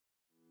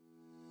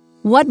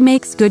What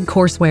makes good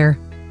courseware?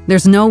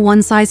 There's no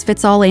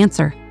one-size-fits-all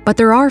answer, but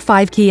there are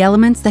 5 key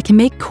elements that can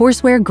make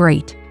courseware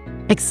great.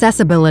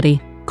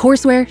 Accessibility.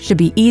 Courseware should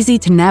be easy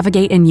to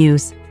navigate and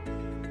use.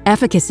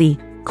 Efficacy.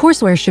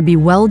 Courseware should be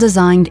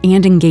well-designed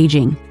and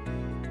engaging.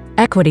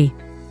 Equity.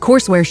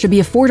 Courseware should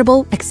be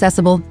affordable,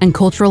 accessible, and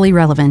culturally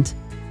relevant.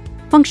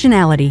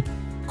 Functionality.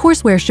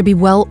 Courseware should be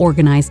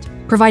well-organized,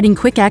 providing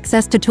quick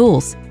access to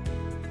tools.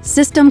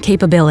 System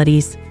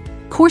capabilities.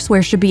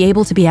 Courseware should be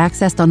able to be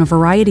accessed on a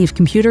variety of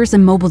computers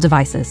and mobile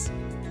devices.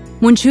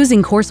 When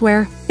choosing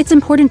courseware, it's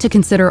important to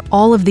consider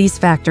all of these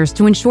factors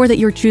to ensure that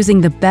you're choosing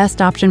the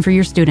best option for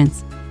your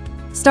students.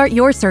 Start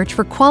your search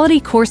for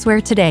quality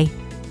courseware today